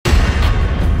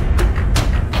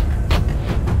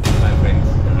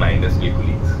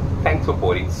Thanks for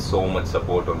pouring so much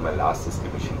support on my last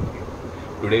estimation video.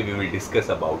 Today we will discuss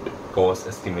about cost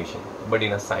estimation, but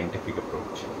in a scientific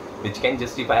approach, which can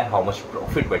justify how much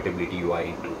profitability you are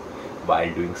into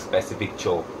while doing specific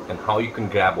job and how you can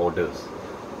grab orders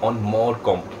on more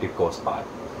competitive cost part.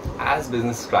 As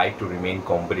business try to remain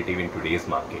competitive in today's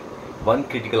market, one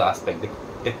critical aspect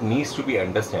that needs to be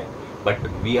understood, but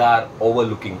we are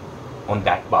overlooking on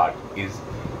that part, is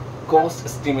cost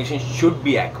estimation should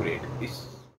be accurate.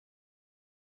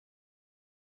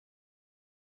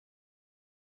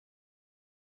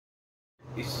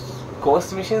 Cost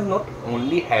estimation is not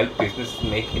only help business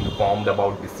make informed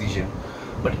about decision,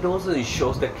 but it also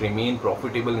ensures that remain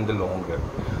profitable in the long run.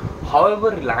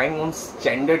 However, relying on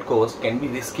standard cost can be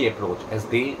risky approach, as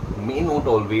they may not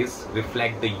always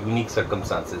reflect the unique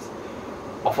circumstances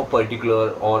of a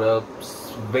particular or a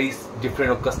very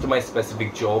different or customized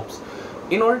specific jobs.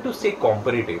 In order to stay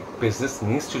competitive, business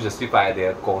needs to justify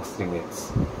their cost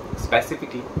limits,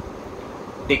 specifically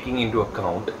taking into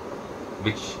account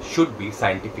which should be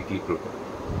scientifically proven.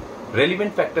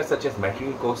 Relevant factors such as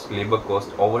material cost, labor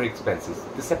cost, over expenses.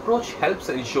 This approach helps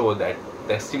ensure that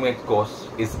the estimate cost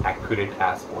is accurate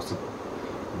as possible,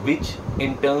 which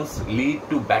in turn lead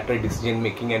to better decision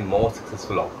making and more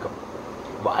successful outcome.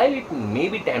 While it may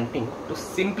be tempting to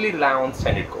simply rely on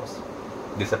standard cost,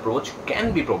 this approach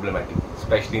can be problematic,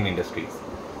 especially in industries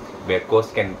where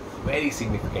cost can vary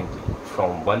significantly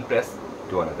from one press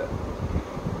to another.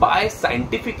 By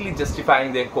scientifically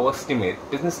justifying their cost estimate,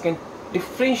 business can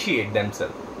differentiate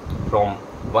themselves from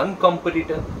one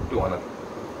competitor to another,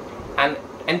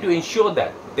 and to ensure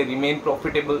that they remain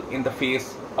profitable in the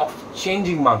face of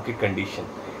changing market condition.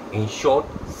 In short,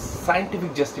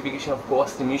 scientific justification of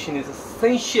cost estimation is an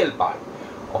essential part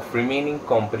of remaining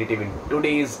competitive in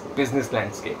today's business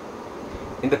landscape.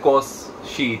 In the cost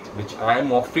sheet which I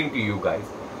am offering to you guys,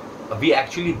 we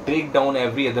actually break down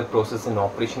every other process and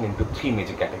operation into three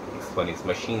major categories. One is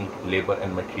machine, labor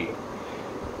and material.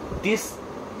 This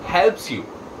helps you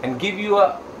and give you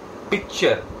a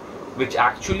picture which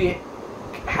actually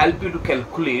help you to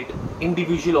calculate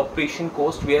individual operation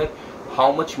cost, where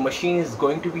how much machine is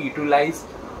going to be utilized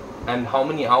and how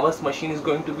many hours machine is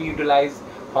going to be utilized,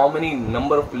 how many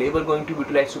number of labor going to be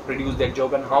utilized to produce that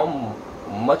job, and how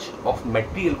much of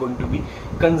material going to be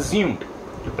consumed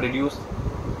to produce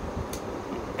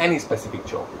any specific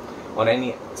job or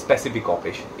any specific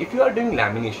operation. If you are doing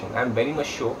lamination, I am very much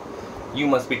sure you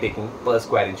must be taking per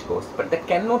square inch cost, but that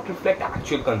cannot reflect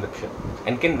actual consumption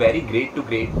and can vary grade to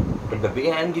grade. But the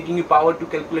way I am giving you power to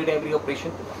calculate every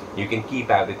operation, you can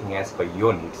keep everything as per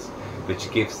your needs,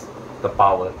 which gives the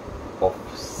power of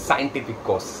scientific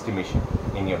cost estimation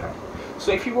in your hand.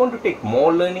 So if you want to take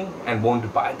more learning and want to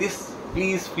buy this,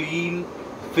 please feel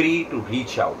free to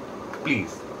reach out.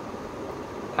 Please.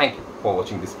 Thank you for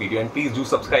watching this video, and please do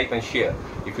subscribe and share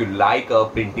if you like our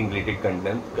printing related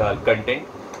content.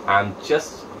 I'm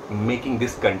just making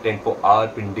this content for our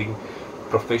printing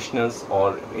professionals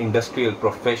or industrial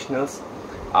professionals.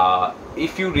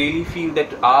 If you really feel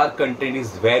that our content is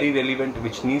very relevant,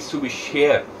 which needs to be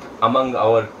shared among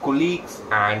our colleagues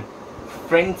and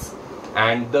friends,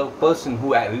 and the person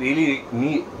who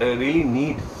really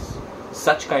needs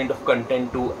such kind of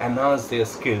content to enhance their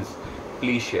skills,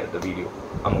 please share the video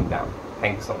among them.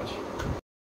 Thank you so much.